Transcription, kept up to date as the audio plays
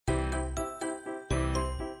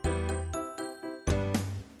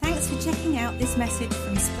Thanks for checking out this message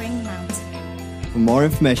from Spring Mountain. For more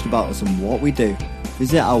information about us and what we do,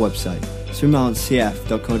 visit our website,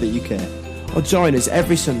 springmountcf.co.uk, or join us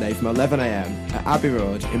every Sunday from 11am at Abbey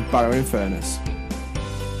Road in Barrow-in-Furness.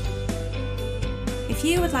 If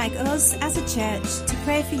you would like us as a church to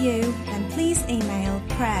pray for you, then please email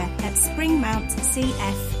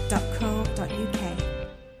prayer@springmountcf.co.uk.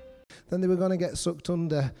 Then they were going to get sucked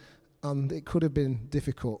under, and it could have been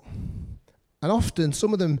difficult. And often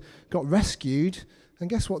some of them got rescued, and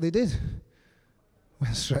guess what they did?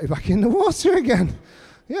 Went straight back in the water again.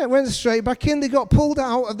 Yeah, it went straight back in. They got pulled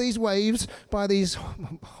out of these waves by these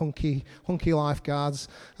hunky lifeguards.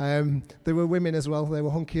 There were women as well. They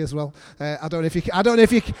were hunky as well. I don't know if you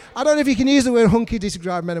can use the word hunky to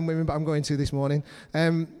describe men and women, but I'm going to this morning.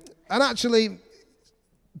 And actually,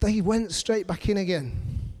 they went straight back in again.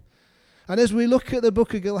 And as we look at the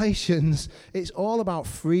book of Galatians, it's all about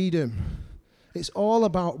freedom. It's all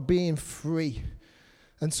about being free.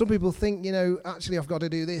 And some people think, actually I've got to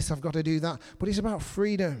do this, I've got to do that. But it's about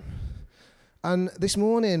freedom. And this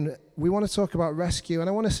morning, we want to talk about rescue. And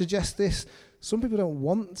I want to suggest this. Some people don't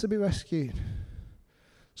want to be rescued.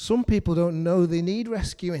 Some people don't know they need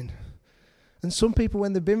rescuing. And some people,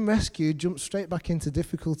 when they've been rescued, jump straight back into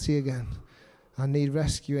difficulty again. And need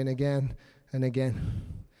rescuing again and again.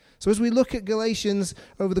 So as we look at Galatians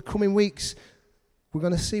over the coming weeks, we're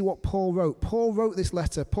going to see what Paul wrote. Paul wrote this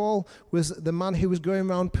letter. Paul was the man who was going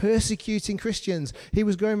around persecuting Christians. He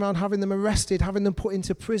was going around having them arrested, having them put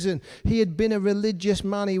into prison. He had been a religious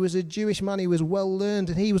man. He was a Jewish man. He was well learned,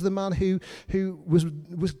 and he was the man who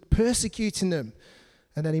was persecuting them.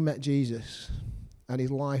 And then he met Jesus, and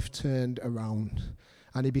his life turned around,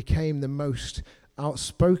 and he became the most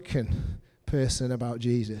outspoken person about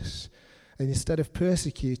Jesus. And instead of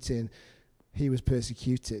persecuting, he was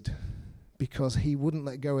persecuted, because he wouldn't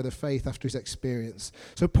let go of the faith after his experience.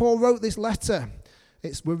 So Paul wrote this letter.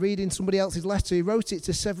 We're reading somebody else's letter. He wrote it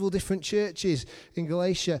to several different churches in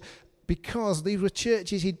Galatia, because these were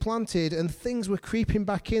churches he'd planted, and things were creeping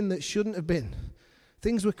back in that shouldn't have been.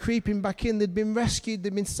 Things were creeping back in. They'd been rescued.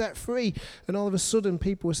 They'd been set free. And all of a sudden,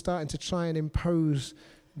 people were starting to try and impose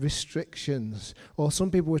restrictions, or some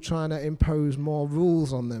people were trying to impose more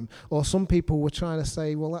rules on them, or some people were trying to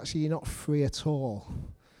say, well, actually, you're not free at all.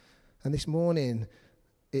 And this morning,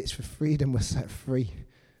 it's for freedom we're set free.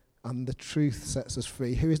 And the truth sets us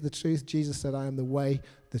free. Who is the truth? Jesus said, I am the way,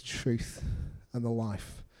 the truth, and the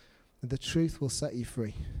life. And the truth will set you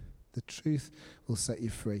free. The truth will set you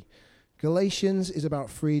free. Galatians is about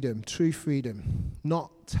freedom, true freedom,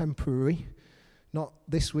 not temporary, not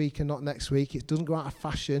this week and not next week. It doesn't go out of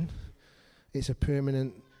fashion. It's a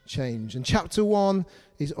permanent change. And chapter 1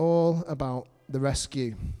 is all about the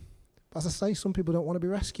rescue. As I say, some people don't want to be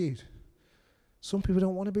rescued. Some people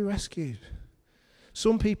don't want to be rescued.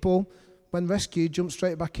 Some people, when rescued, jump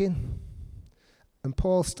straight back in. And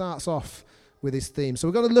Paul starts off with his theme. So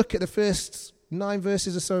we're going to look at the first 9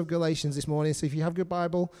 verses or so of Galatians this morning. So if you have your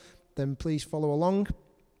Bible, then please follow along.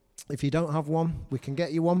 If you don't have one, we can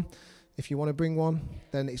get you one. If you want to bring one,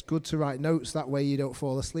 then it's good to write notes. That way you don't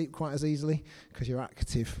fall asleep quite as easily because you're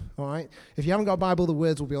active, all right? If you haven't got a Bible, the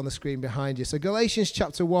words will be on the screen behind you. So Galatians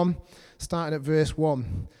chapter 1, starting at verse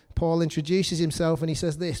 1. Paul introduces himself and he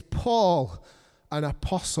says this, Paul, an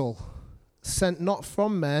apostle, sent not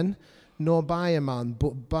from men nor by a man,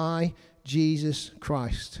 but by Jesus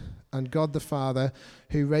Christ and God the Father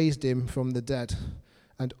who raised him from the dead,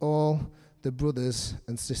 and all the brothers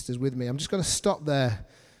and sisters with me. I'm just going to stop there,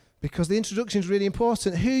 because the introduction is really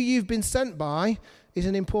important. Who you've been sent by is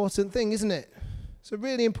an important thing, isn't it? It's a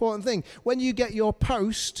really important thing. When you get your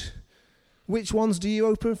post, which ones do you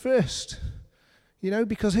open first?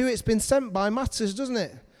 Because who it's been sent by matters, doesn't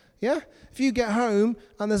it? Yeah? If you get home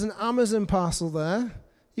and there's an Amazon parcel there,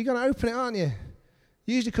 you're going to open it, aren't you?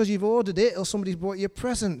 Usually because you've ordered it or somebody's bought you a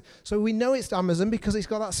present. So we know it's Amazon because it's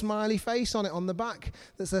got that smiley face on it on the back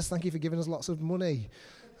that says, thank you for giving us lots of money.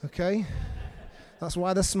 Okay? That's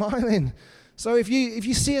why they're smiling. So if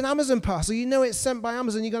you see an Amazon parcel, you know it's sent by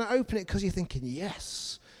Amazon, you're going to open it because you're thinking,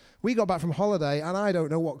 yes. We got back from holiday, and I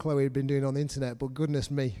don't know what Chloe had been doing on the internet, but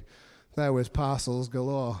goodness me, there was parcels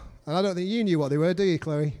galore. And I don't think you knew what they were, do you,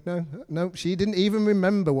 Chloe? No, she didn't even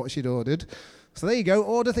remember what she'd ordered. So there you go,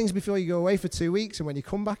 order things before you go away for 2 weeks, and when you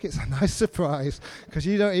come back, it's a nice surprise, because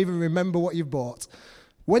you don't even remember what you've bought.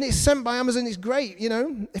 When it's sent by Amazon, it's great,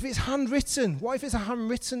 If it's handwritten, what if it's a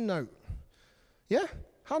handwritten note? Yeah,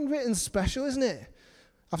 handwritten's special, isn't it?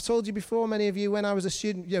 I've told you before, many of you, when I was a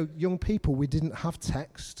student, young people, we didn't have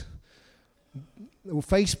text. Well,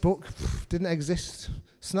 Facebook didn't exist.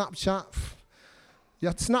 Snapchat, you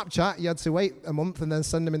had Snapchat, you had to wait a month and then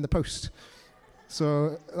send them in the post.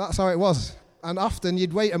 So that's how it was. And often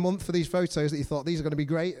you'd wait a month for these photos that you thought these are going to be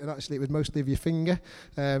great, and actually it was mostly of your finger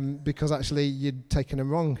because actually you'd taken them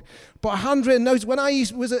wrong. But handwritten notes, when I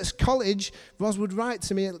was at college, Ros would write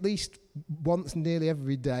to me at least once nearly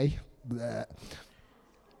every day. Blech.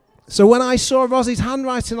 So when I saw Rosie's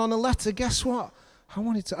handwriting on a letter, guess what? I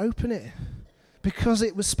wanted to open it because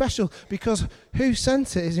it was special, because who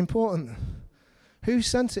sent it is important. Who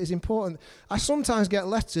sent it is important. I sometimes get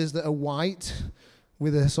letters that are white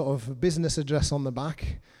with a sort of business address on the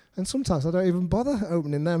back, and sometimes I don't even bother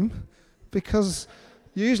opening them because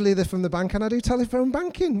usually they're from the bank and I do telephone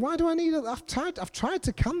banking. Why do I need it? I've tried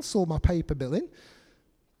to cancel my paper billing,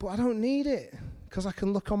 but I don't need it because I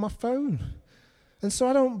can look on my phone. And so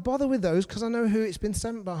I don't bother with those because I know who it's been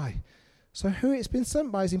sent by. So who it's been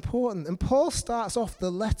sent by is important. And Paul starts off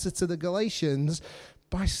the letter to the Galatians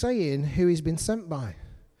by saying who he's been sent by.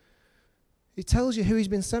 He tells you who he's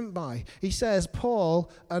been sent by. He says,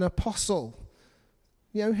 Paul, an apostle.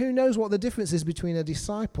 You know, who knows what the difference is between a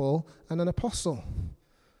disciple and an apostle?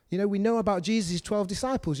 You know, we know about Jesus' 12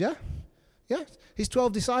 disciples, yeah? Yeah? His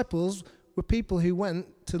 12 disciples were people who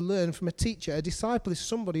went to learn from a teacher. A disciple is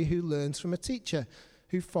somebody who learns from a teacher,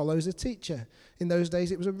 who follows a teacher. In those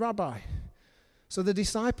days, it was a rabbi. So the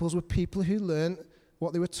disciples were people who learned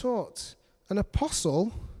what they were taught. An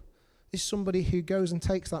apostle is somebody who goes and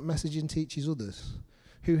takes that message and teaches others,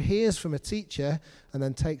 who hears from a teacher and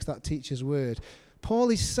then takes that teacher's word. Paul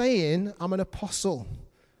is saying, I'm an apostle.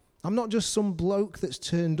 I'm not just some bloke that's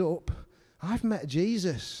turned up. I've met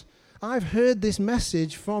Jesus. I've heard this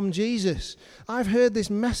message from Jesus. I've heard this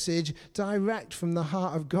message direct from the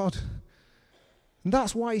heart of God. And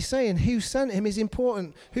that's why he's saying who sent him is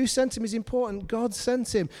important. Who sent him is important. God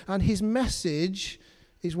sent him. And his message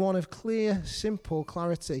is one of clear, simple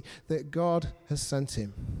clarity that God has sent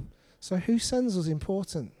him. So who sends us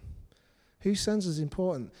important? Who sends us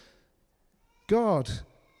important? God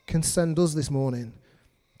can send us this morning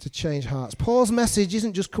to change hearts. Paul's message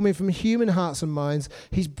isn't just coming from human hearts and minds.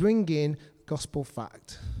 He's bringing gospel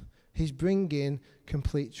fact. He's bringing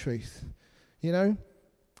complete truth. You know?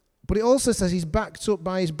 But it also says he's backed up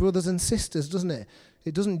by his brothers and sisters, doesn't it?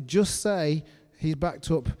 It doesn't just say he's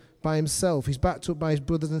backed up by himself. He's backed up by his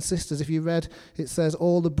brothers and sisters. If you read, it says,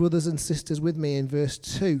 all the brothers and sisters with me in verse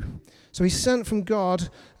 2. So he's sent from God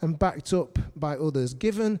and backed up by others,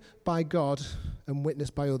 given by God and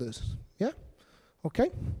witnessed by others. Yeah?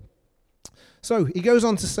 Okay? So he goes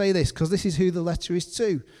on to say this, because this is who the letter is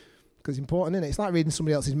to. Because it's important, isn't it? It's like reading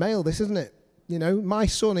somebody else's mail, this, isn't it? You know, my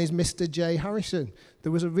son is Mr. J. Harrison.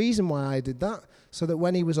 There was a reason why I did that, so that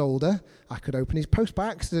when he was older, I could open his post by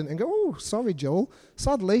accident and go, oh, sorry, Joel.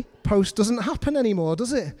 Sadly, post doesn't happen anymore,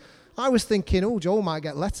 does it? I was thinking, oh, Joel might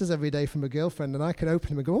get letters every day from a girlfriend, and I could open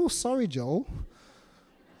them and go, oh, sorry, Joel.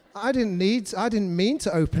 I didn't mean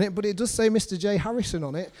to open it, but it does say Mr. J. Harrison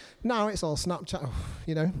on it. Now it's all Snapchat. Oh,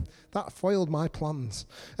 you know, that foiled my plans.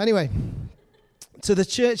 Anyway, to the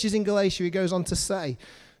churches in Galatia, he goes on to say,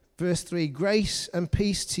 verse 3, grace and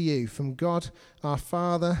peace to you from God our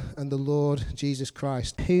Father and the Lord Jesus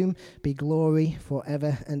Christ, whom be glory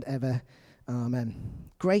forever and ever. Amen.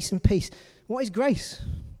 Grace and peace. What is grace?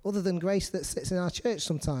 Other than grace that sits in our church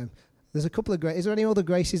sometime. There's a couple of grace. Is there any other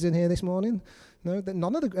graces in here this morning? No?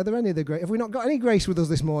 None of the, are there any of the grace? Have we not got any grace with us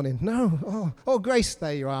this morning? No. Oh, Grace,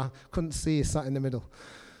 there you are. Couldn't see you sat in the middle.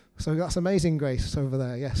 So that's amazing grace over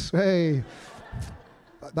there, yes. Hey.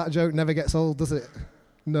 That joke never gets old, does it?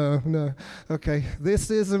 No. Okay. This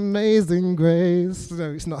is amazing grace.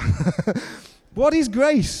 No, it's not. What is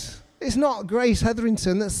grace? It's not Grace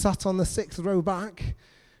Hetherington that sat on the 6th row back.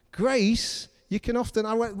 Grace, you can often.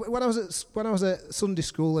 When I was at Sunday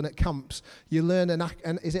school and at camps, you learn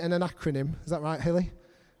is it an acronym? Is that right, Hilly?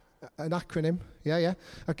 An acronym. Yeah.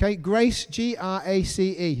 Okay. Grace, GRACE.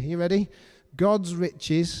 You ready? God's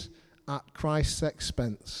riches at Christ's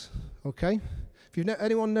expense. Okay. If you've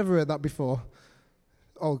anyone never heard that before.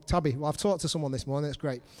 Oh, Tabby, well, I've talked to someone this morning, that's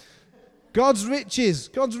great. God's riches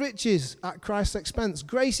at Christ's expense.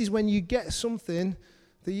 Grace is when you get something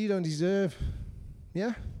that you don't deserve.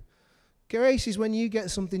 Yeah? Grace is when you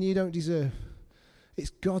get something you don't deserve.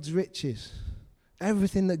 It's God's riches.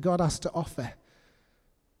 Everything that God has to offer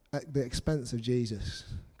at the expense of Jesus,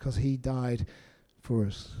 because he died for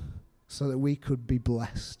us so that we could be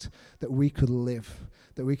blessed, that we could live,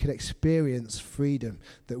 that we could experience freedom,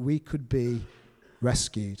 that we could be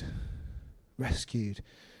rescued.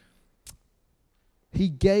 He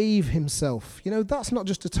gave himself. You know, that's not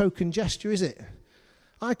just a token gesture, is it?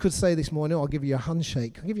 I could say this morning, I'll give you a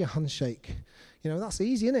handshake. I'll give you a handshake. You know, that's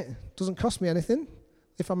easy, isn't it? Doesn't cost me anything.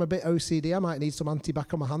 If I'm a bit OCD, I might need some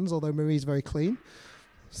antibac on my hands, although Marie's very clean.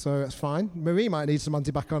 So that's fine. Marie might need some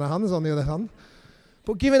antibac on her hands, on the other hand.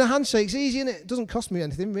 But giving a handshake's easy, isn't it? It doesn't cost me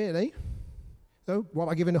anything, really. So what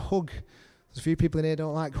about giving a hug? There's a few people in here who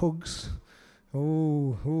don't like hugs.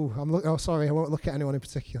 Sorry, I won't look at anyone in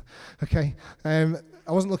particular. Okay. I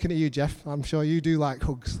wasn't looking at you, Jeff. I'm sure you do like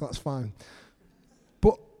hugs. That's fine.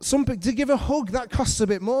 But to give a hug, that costs a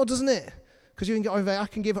bit more, doesn't it? Because you can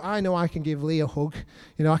get I know I can give Lee a hug.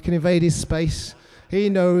 You know, I can invade his space. He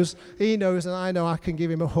knows, and I know I can give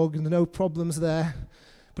him a hug, and no problems there.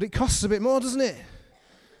 But it costs a bit more, doesn't it?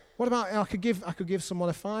 What about I could give someone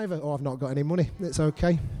a $5? Oh, I've not got any money. It's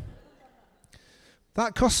okay.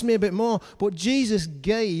 That costs me a bit more, but Jesus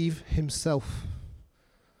gave himself.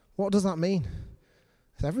 What does that mean?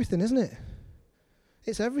 It's everything, isn't it?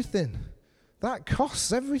 It's everything. That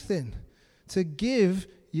costs everything. To give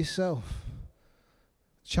yourself.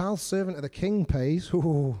 Child servant of the king pays.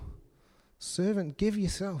 Oh, servant, give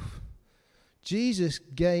yourself. Jesus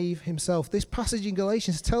gave himself. This passage in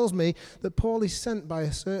Galatians tells me that Paul is sent by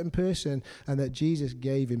a certain person and that Jesus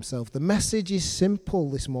gave himself. The message is simple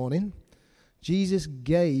this morning. Jesus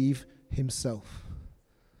gave himself.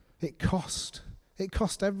 It cost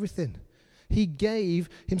everything. He gave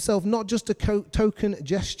himself, not just a token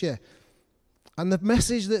gesture. And the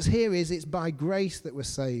message that's here is it's by grace that we're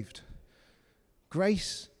saved.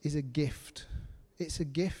 Grace is a gift. It's a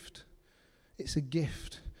gift. It's a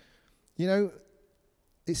gift. You know,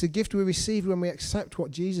 it's a gift we receive when we accept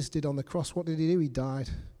what Jesus did on the cross. What did he do? He died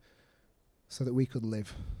so that we could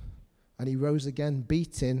live. And he rose again,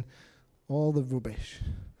 beating all the rubbish,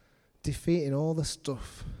 defeating all the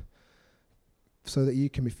stuff so that you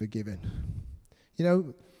can be forgiven. You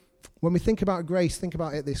know, when we think about grace, think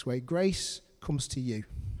about it this way. Grace comes to you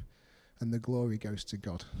and the glory goes to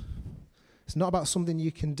God. It's not about something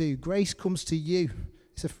you can do. Grace comes to you.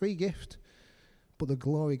 It's a free gift, but the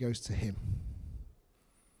glory goes to him.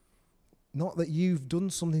 Not that you've done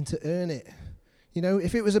something to earn it. You know,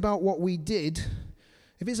 if it was about what we did,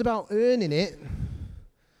 if it's about earning it,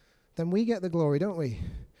 then we get the glory, don't we?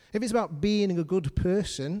 If it's about being a good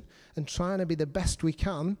person and trying to be the best we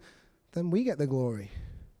can, then we get the glory.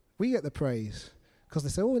 We get the praise. Because they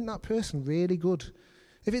say, oh, isn't that person really good?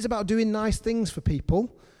 If it's about doing nice things for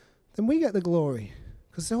people, then we get the glory.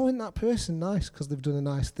 Because they say, oh, isn't that person nice? Because they've done a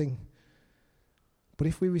nice thing. But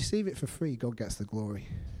if we receive it for free, God gets the glory.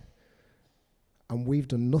 And we've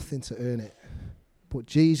done nothing to earn it. But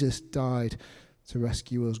Jesus died to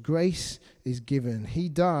rescue us. Grace is given. He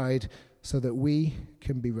died so that we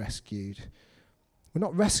can be rescued. We're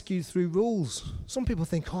not rescued through rules. Some people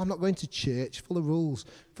think, oh, I'm not going to church full of rules,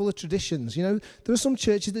 full of traditions. You know, there are some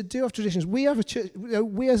churches that do have traditions. We have a church,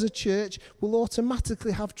 we as a church will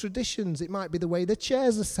automatically have traditions. It might be the way the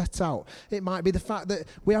chairs are set out. It might be the fact that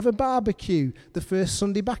we have a barbecue the first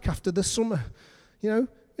Sunday back after the summer. You know,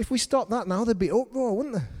 if we stopped that now, there'd be uproar,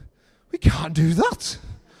 wouldn't there? We can't do that.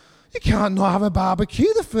 You can't not have a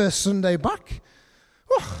barbecue the first Sunday back.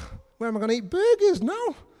 Oh, where am I going to eat burgers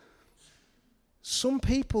now? Some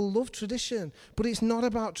people love tradition, but it's not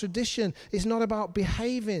about tradition. It's not about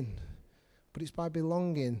behaving, but it's by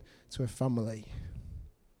belonging to a family.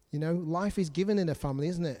 You know, life is given in a family,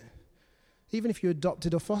 isn't it? Even if you're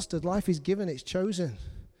adopted or fostered, life is given, it's chosen.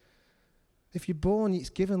 If you're born, it's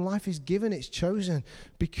given. Life is given, it's chosen.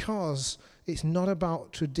 Because it's not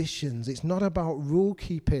about traditions. It's not about rule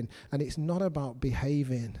keeping. And it's not about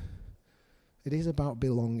behaving. It is about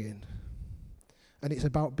belonging. And it's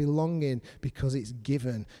about belonging because it's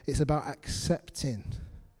given. It's about accepting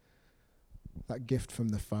that gift from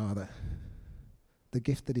the Father. The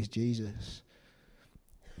gift that is Jesus.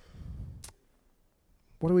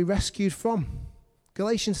 What are we rescued from?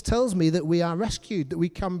 Galatians tells me that we are rescued, that we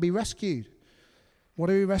can be rescued. What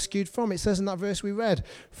are we rescued from? It says in that verse we read,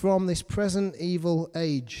 from this present evil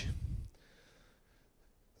age.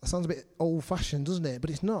 That sounds a bit old-fashioned, doesn't it? But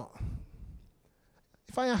it's not.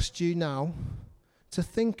 If I asked you now to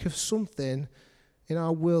think of something in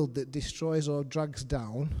our world that destroys or drags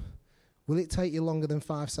down, will it take you longer than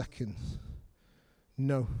 5 seconds?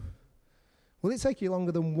 No. Will it take you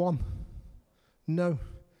longer than 1? No.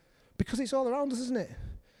 Because it's all around us, isn't it?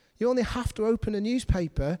 You only have to open a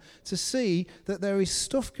newspaper to see that there is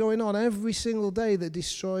stuff going on every single day that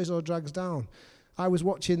destroys or drags down. I was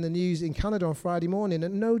watching the news in Canada on Friday morning,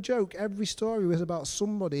 and no joke, every story was about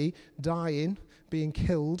somebody dying, being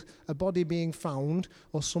killed, a body being found,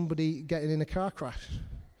 or somebody getting in a car crash.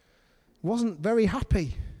 Wasn't very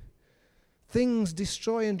happy. Things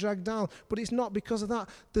destroy and drag down, but it's not because of that.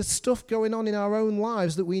 There's stuff going on in our own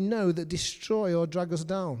lives that we know that destroy or drag us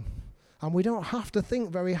down. And we don't have to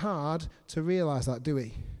think very hard to realize that, do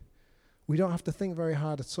we? We don't have to think very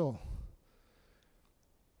hard at all.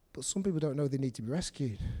 But some people don't know they need to be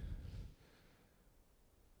rescued.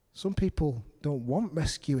 Some people don't want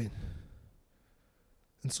rescuing.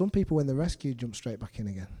 And some people, when they're rescued, jump straight back in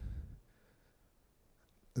again.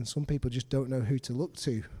 And some people just don't know who to look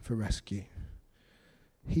to for rescue.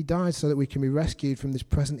 He died so that we can be rescued from this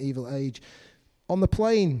present evil age. On the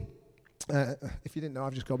plane, if you didn't know,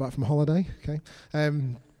 I've just got back from holiday, okay?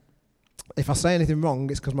 If I say anything wrong,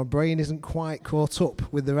 it's because my brain isn't quite caught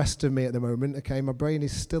up with the rest of me at the moment, okay? My brain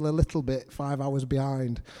is still a little bit 5 hours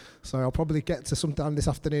behind. So I'll probably get to sometime this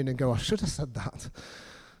afternoon and go, I should have said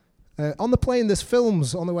that. On the plane, there's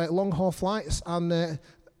films on the way, long-haul flights, and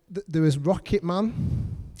there was Rocket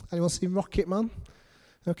Man. Anyone seen Rocket Man?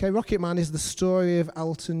 Okay, Rocket Man is the story of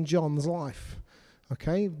Elton John's life.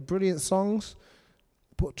 Okay, brilliant songs,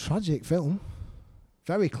 but tragic film.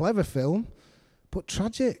 Very clever film, but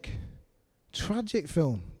tragic. Tragic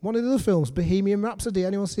film. One of the other films, Bohemian Rhapsody.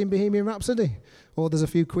 Anyone seen Bohemian Rhapsody? Or there's a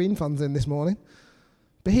few Queen fans in this morning.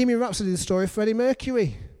 Bohemian Rhapsody is the story of Freddie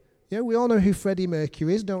Mercury. Yeah, we all know who Freddie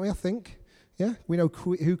Mercury is, don't we, I think? Yeah, we know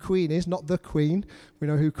who Queen is, not the Queen. We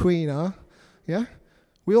know who Queen are. Yeah?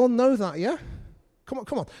 We all know that, yeah?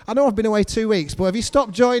 Come on. I know I've been away 2 weeks, but have you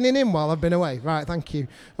stopped joining in while I've been away? Right, thank you.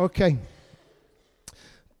 Okay.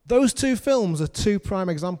 Those two films are two prime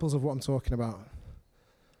examples of what I'm talking about.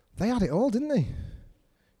 They had it all, didn't they?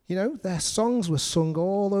 You know, their songs were sung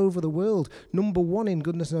all over the world. #1 in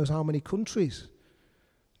goodness knows how many countries.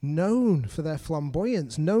 Known for their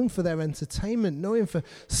flamboyance, known for their entertainment, known for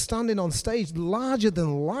standing on stage larger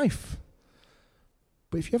than life.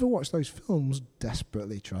 But if you ever watch those films,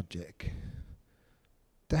 desperately tragic.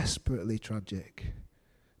 Desperately tragic.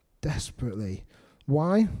 Desperately.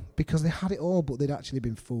 Why? Because they had it all, but they'd actually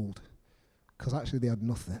been fooled. Because actually they had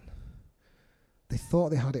nothing. They thought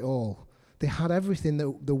they had it all. They had everything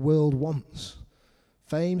that the world wants.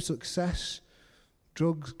 Fame, success,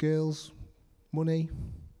 drugs, girls, money,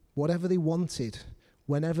 whatever they wanted,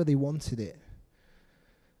 whenever they wanted it.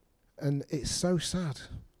 And it's so sad.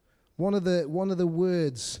 One of the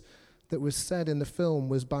words that was said in the film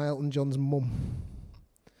was by Elton John's mum.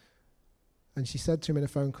 And she said to him in a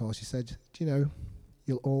phone call, she said, do you know,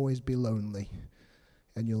 you'll always be lonely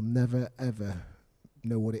and you'll never, ever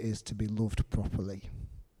know what it is to be loved properly.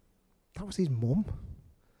 That was his mum.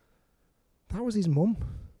 That was his mum.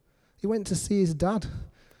 He went to see his dad,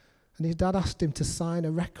 and his dad asked him to sign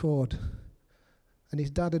a record. And his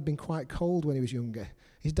dad had been quite cold when he was younger.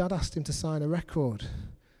 His dad asked him to sign a record.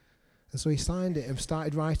 And so he signed it and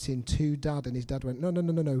started writing to Dad, and his dad went,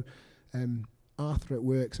 no. Arthur at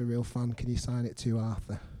work's a real fan. Can you sign it to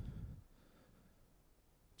Arthur?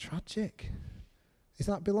 Tragic. Is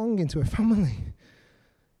that belonging to a family?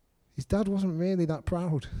 His dad wasn't really that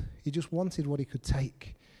proud. He just wanted what he could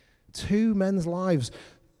take. 2 men's lives.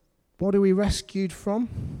 What are we rescued from?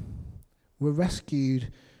 We're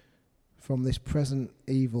rescued from this present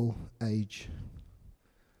evil age.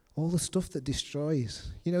 All the stuff that destroys.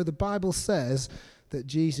 You know, the Bible says that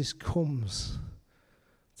Jesus comes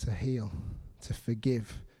to heal, to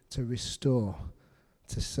forgive, to restore,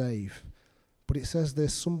 to save. But it says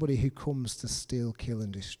there's somebody who comes to steal, kill,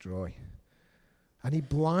 and destroy. And he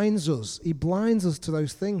blinds us. He blinds us to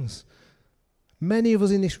those things. Many of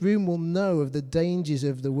us in this room will know of the dangers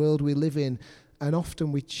of the world we live in, and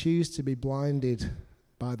often we choose to be blinded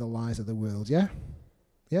by the lies of the world, yeah?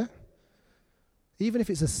 Yeah? Even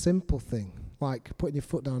if it's a simple thing, like putting your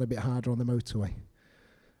foot down a bit harder on the motorway.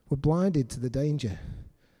 We're blinded to the danger.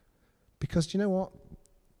 Because do you know what?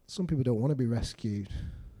 Some people don't want to be rescued.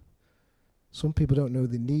 Some people don't know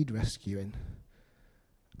they need rescuing.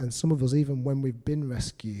 And some of us, even when we've been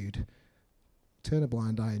rescued, turn a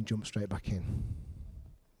blind eye and jump straight back in.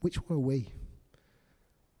 Which one are we?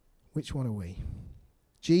 Which one are we?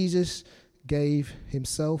 Jesus gave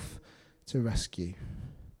himself to rescue.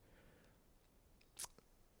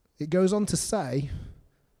 It goes on to say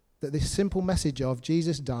that this simple message of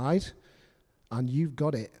Jesus died and you've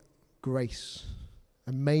got it, grace,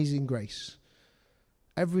 amazing grace.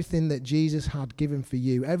 Everything that Jesus had given for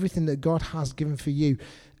you, everything that God has given for you,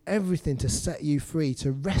 everything to set you free,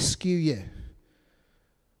 to rescue you.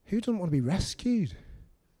 Who doesn't want to be rescued?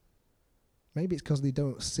 Maybe it's because they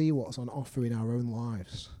don't see what's on offer in our own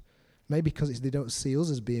lives. Maybe because they don't see us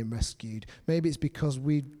as being rescued. Maybe it's because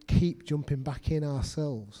we keep jumping back in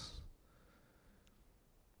ourselves.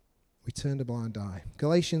 We turned a blind eye.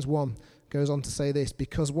 Galatians 1 goes on to say this,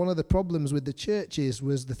 because one of the problems with the churches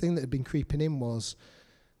was the thing that had been creeping in was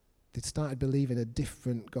they'd started believing a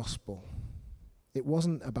different gospel. It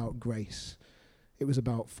wasn't about grace. It was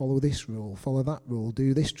about follow this rule, follow that rule,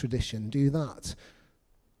 do this tradition, do that.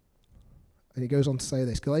 And he goes on to say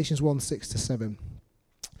this, Galatians 1, 6-7.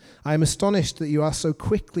 I am astonished that you are so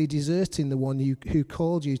quickly deserting the one who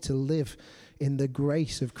called you to live in the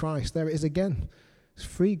grace of Christ. There it is again. It's a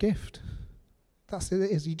free gift. That's it.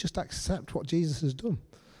 It is. You just accept what Jesus has done.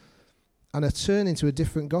 And are turning to a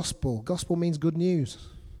different gospel. Gospel means good news.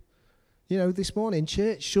 You know, this morning,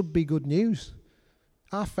 church should be good news.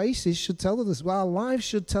 Our faces should tell others, well, our lives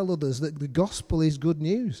should tell others that the gospel is good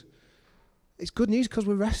news. It's good news because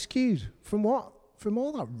we're rescued. From what? From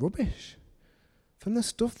all that rubbish. From the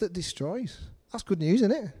stuff that destroys. That's good news,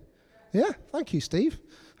 isn't it? Yeah, thank you, Steve.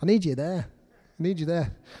 I need you there. I need you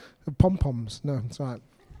there. Pom-poms. No, it's all right.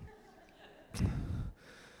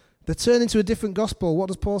 They're turning to a different gospel. What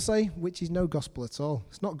does Paul say? Which is no gospel at all.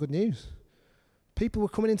 It's not good news. People were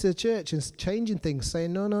coming into the church and changing things,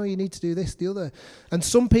 saying, no, you need to do this, the other. And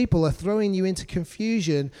some people are throwing you into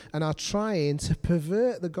confusion and are trying to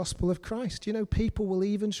pervert the gospel of Christ. You know, people will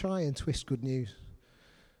even try and twist good news.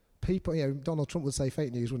 People, you know, Donald Trump would say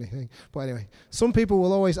fake news, wouldn't he? But anyway, some people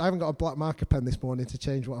will always, I haven't got a black marker pen this morning to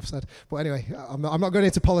change what I've said. But anyway, I'm not going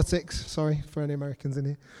into politics, sorry for any Americans in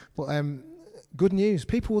here. But good news.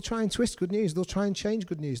 People will try and twist good news. They'll try and change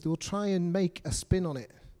good news. They'll try and make a spin on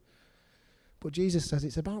it. But Jesus says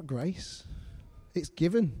it's about grace. It's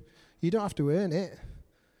given. You don't have to earn it.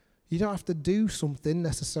 You don't have to do something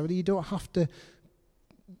necessarily. You don't have to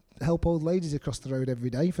help old ladies across the road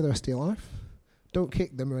every day for the rest of your life. Don't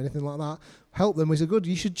kick them or anything like that. Help them is a good.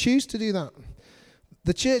 You should choose to do that.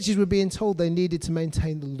 The churches were being told they needed to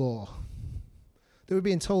maintain the law. They were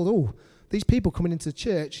being told, these people coming into the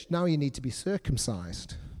church, now you need to be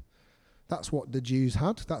circumcised. That's what the Jews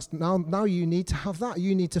had. That's now you need to have that.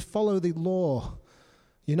 You need to follow the law.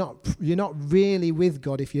 You're not really with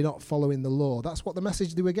God if you're not following the law. That's what the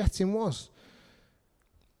message they were getting was.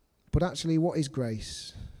 But actually, what is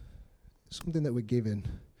grace? Something that we're given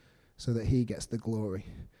so that he gets the glory.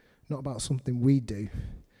 Not about something we do.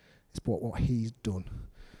 It's about what he's done.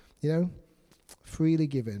 You know? Freely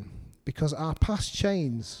given. Because our past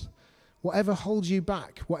chains, whatever holds you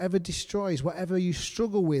back, whatever destroys, whatever you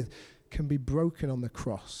struggle with, can be broken on the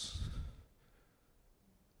cross.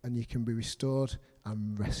 And you can be restored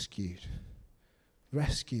and rescued.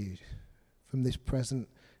 Rescued from this present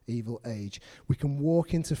evil age. We can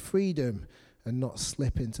walk into freedom and not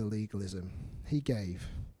slip into legalism. He gave.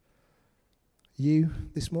 You,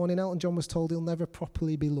 this morning, Elton John was told he'll never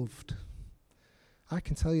properly be loved. I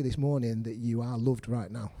can tell you this morning that you are loved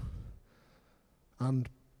right now. And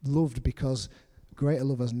loved because greater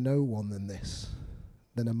love has no one than this.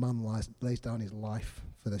 Than a man lays down his life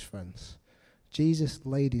for his friends. Jesus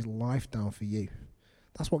laid his life down for you.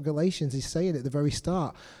 That's what Galatians is saying at the very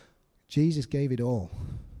start. Jesus gave it all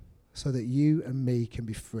so that you and me can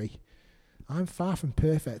be free. I'm far from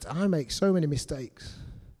perfect. I make so many mistakes.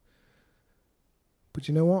 But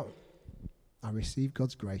you know what? I receive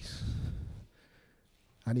God's grace.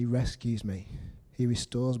 And he rescues me. He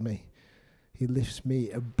restores me. He lifts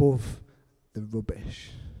me above the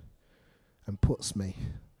rubbish. And puts me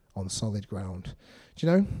on solid ground. Do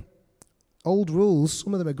you know, old rules,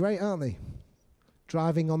 some of them are great, aren't they?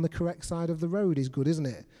 Driving on the correct side of the road is good, isn't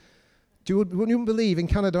it? Wouldn't you believe, in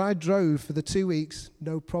Canada, I drove for the 2 weeks,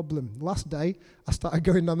 no problem. Last day, I started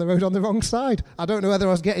going down the road on the wrong side. I don't know whether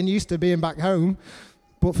I was getting used to being back home,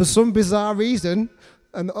 but for some bizarre reason,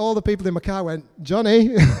 and all the people in my car went,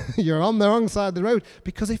 Johnny, you're on the wrong side of the road.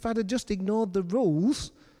 Because if I'd have just ignored the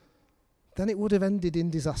rules, then it would have ended in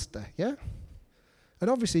disaster, yeah? And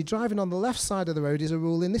obviously, driving on the left side of the road is a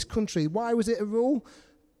rule in this country. Why was it a rule?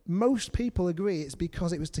 Most people agree it's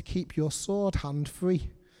because it was to keep your sword hand free.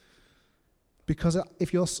 Because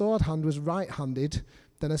if your sword hand was right-handed,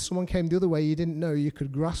 then as someone came the other way you didn't know, you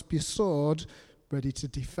could grasp your sword ready to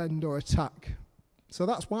defend or attack. So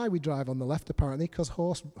that's why we drive on the left, apparently, because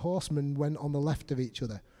horsemen went on the left of each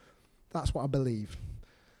other. That's what I believe.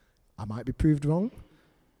 I might be proved wrong.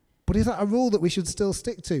 But is that a rule that we should still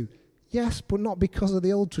stick to? Yes, but not because of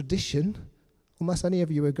the old tradition. Unless any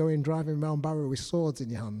of you are driving around Barrow with swords in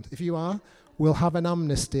your hand. If you are, we'll have an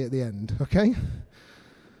amnesty at the end, okay?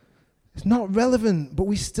 It's not relevant, but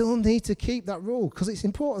we still need to keep that rule because it's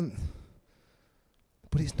important.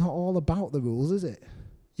 But it's not all about the rules, is it?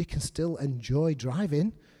 You can still enjoy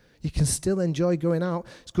driving. You can still enjoy going out.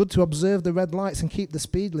 It's good to observe the red lights and keep the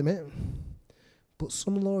speed limit. But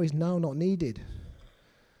some law is now not needed.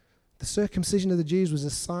 The circumcision of the Jews was a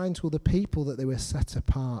sign to other people that they were set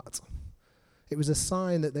apart. It was a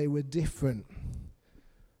sign that they were different.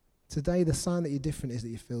 Today, the sign that you're different is that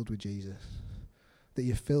you're filled with Jesus, that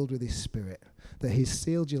you're filled with his Spirit, that he's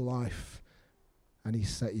sealed your life and he's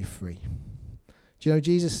set you free. Do you know,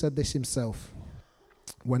 Jesus said this himself.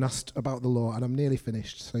 when asked about the law, and I'm nearly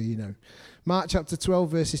finished, so you know. Mark chapter 12,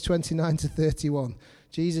 verses 29 to 31.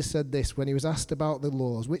 Jesus said this when he was asked about the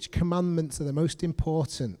laws. Which commandments are the most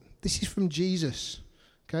important? This is from Jesus,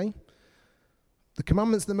 okay? The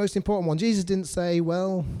commandments are the most important one. Jesus didn't say,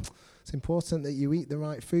 well, it's important that you eat the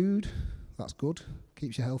right food. That's good.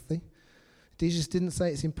 Keeps you healthy. Jesus didn't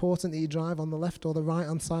say it's important that you drive on the left or the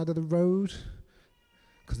right-hand side of the road,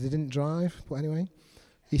 because they didn't drive. But anyway,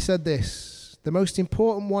 he said this. The most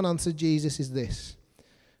important one, answered Jesus, is this.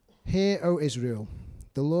 Hear, O Israel,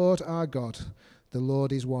 the Lord our God, the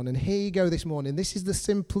Lord is one. And here you go this morning. This is the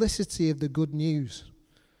simplicity of the good news.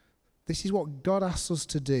 This is what God asks us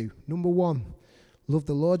to do. Number one, love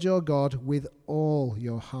the Lord your God with all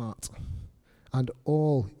your heart and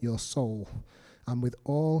all your soul and with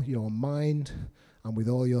all your mind and with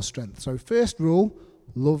all your strength. So first rule,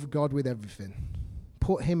 love God with everything.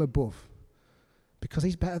 Put him above because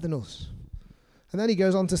he's better than us. And then he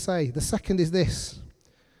goes on to say, the second is this,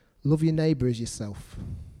 love your neighbour as yourself.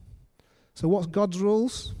 So what's God's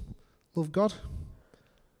rules? Love God,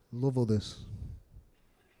 love others.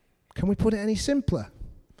 Can we put it any simpler?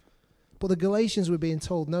 But the Galatians were being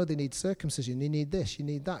told, no, they need circumcision. You need this, you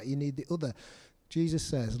need that, you need the other. Jesus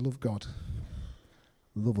says, love God,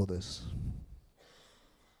 love others.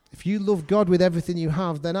 If you love God with everything you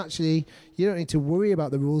have, then actually you don't need to worry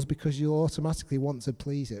about the rules because you'll automatically want to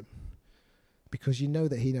please him because you know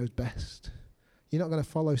that he knows best. You're not going to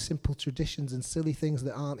follow simple traditions and silly things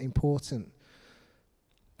that aren't important.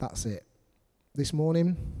 That's it. This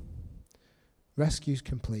morning, rescue's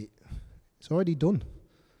complete. It's already done.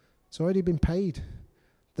 It's already been paid.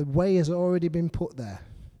 The way has already been put there.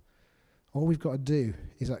 All we've got to do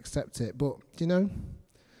is accept it. But, do you know,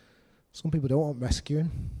 some people don't want rescuing.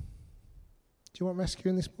 Do you want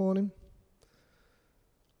rescuing this morning?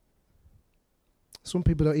 Some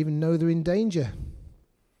people don't even know they're in danger.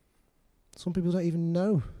 Some people don't even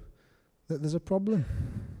know that there's a problem.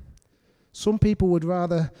 Some people would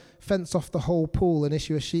rather fence off the whole pool and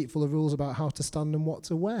issue a sheet full of rules about how to stand and what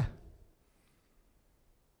to wear.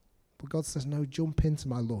 But God says, no, jump into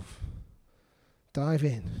my love. Dive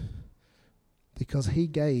in. Because he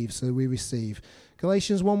gave, so we receive.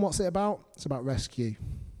 Galatians 1, what's it about? It's about rescue.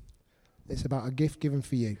 It's about a gift given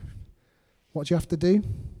for you. What do you have to do?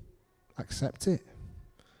 Accept it.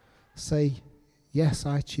 Say, yes,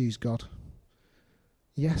 I choose God.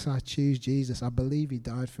 Yes, I choose Jesus. I believe he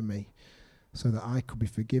died for me so that I could be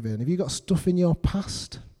forgiven. Have you got stuff in your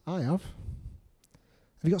past? I have.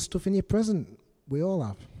 Have you got stuff in your present? We all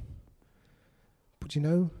have. But you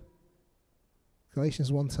know,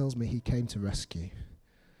 Galatians 1 tells me he came to rescue.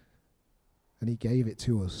 And he gave it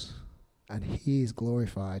to us. And he is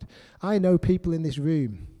glorified. I know people in this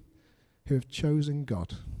room who have chosen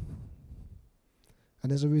God.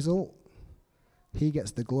 And as a result, he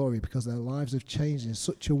gets the glory because their lives have changed in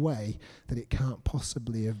such a way that it can't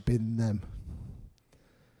possibly have been them.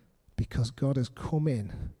 Because God has come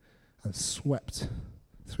in and swept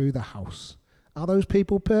through the house. Are those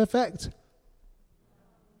people perfect?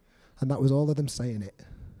 And that was all of them saying it.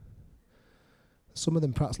 Some of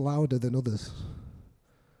them perhaps louder than others.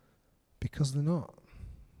 Because they're not.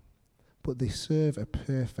 But they serve a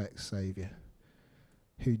perfect Saviour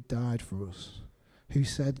who died for us. Who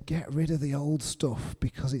said, get rid of the old stuff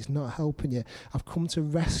because it's not helping you. I've come to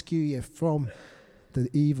rescue you from the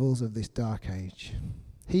evils of this dark age.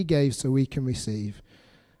 He gave so we can receive.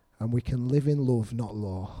 And we can live in love, not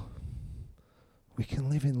law. We can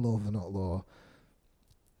live in love, not law.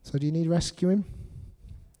 So do you need rescuing?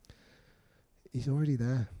 He's already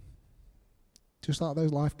there. Just like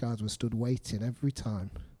those lifeguards were stood waiting every time.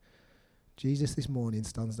 Jesus this morning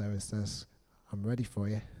stands there and says, I'm ready for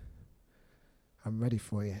you. I'm ready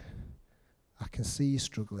for you. I can see you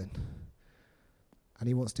struggling. And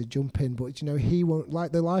he wants to jump in. But, you know, he won't,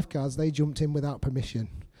 like the lifeguards, they jumped in without permission.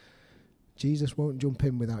 Jesus won't jump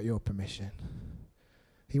in without your permission.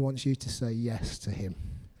 He wants you to say yes to him.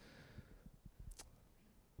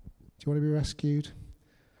 Do you want to be rescued?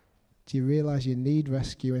 Do you realize you need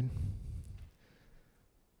rescuing?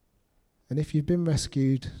 And if you've been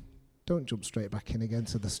rescued, don't jump straight back in again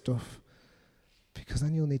to the stuff. Because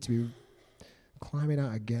then you'll need to be climbing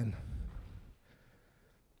out again.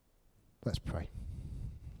 Let's pray.